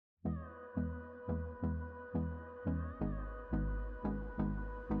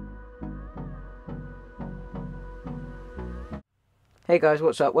Hey guys,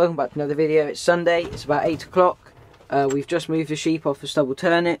 what's up? Welcome back to another video. It's Sunday, it's about 8 o'clock. We've just moved the sheep off the stubble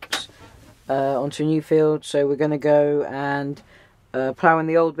turnips onto a new field, so we're going to go and plough in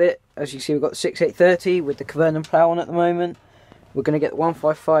the old bit. As you see, we've got the 6830 with the Cavernon plough on at the moment. We're going to get the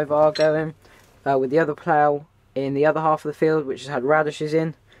 155R going with the other plough in the other half of the field, which has had radishes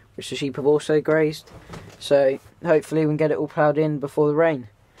in, which the sheep have also grazed. So hopefully we can get it all ploughed in before the rain.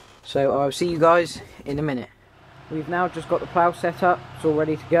 So I'll see you guys in a minute. We've now just got the plough set up, it's all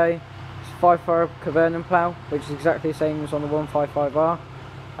ready to go. It's a 5-furrow Cavernon plough, which is exactly the same as on the 155R.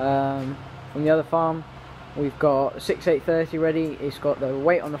 From the other farm, we've got a 6830 ready, it's got the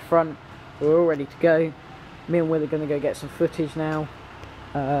weight on the front, we're all ready to go. Me and Will are going to go get some footage now.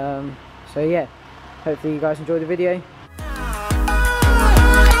 So yeah, hopefully you guys enjoy the video.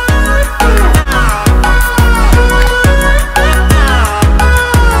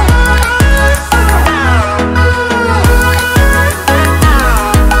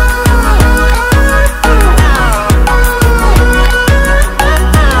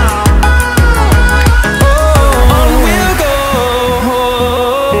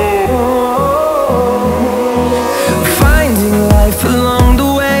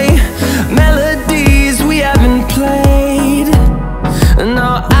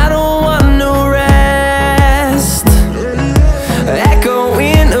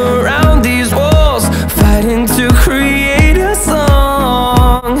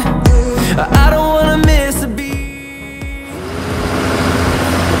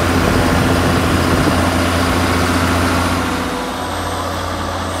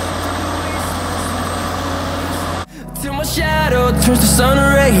 Till my shadow turns to sun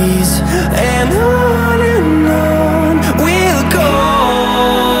rays, and on we'll go,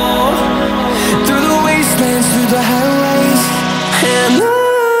 through the wastelands, through the highways, and on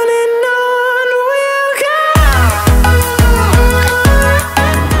we'll go.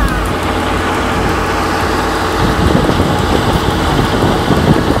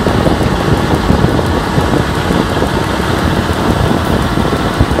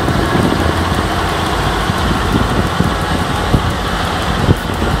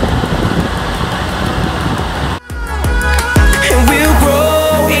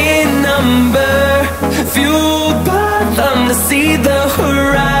 See the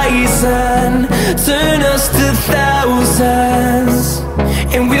horizon turn us to thousands,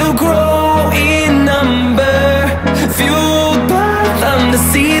 and we'll grow in number, fueled by them to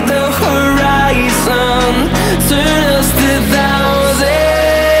see the horizon turn us to thousands,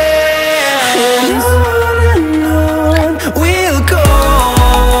 and on we'll go,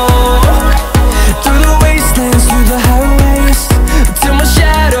 through the wastelands, through the highways, till my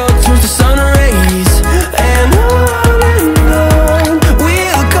shadow turns to sun rays, and on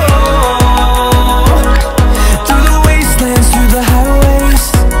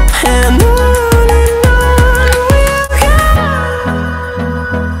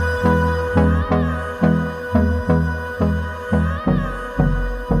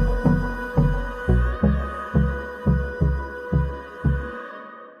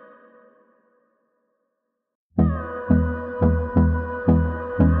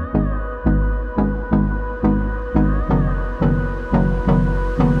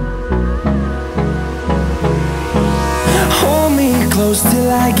close till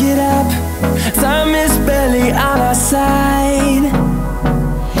I get up. Time is barely on our side.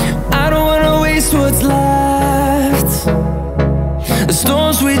 I don't wanna waste what's left. The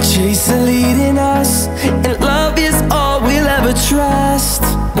storms we chase are leading us, and love is all we'll ever trust.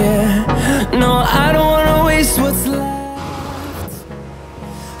 Yeah, no, I don't wanna waste what's left.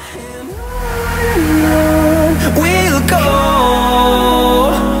 And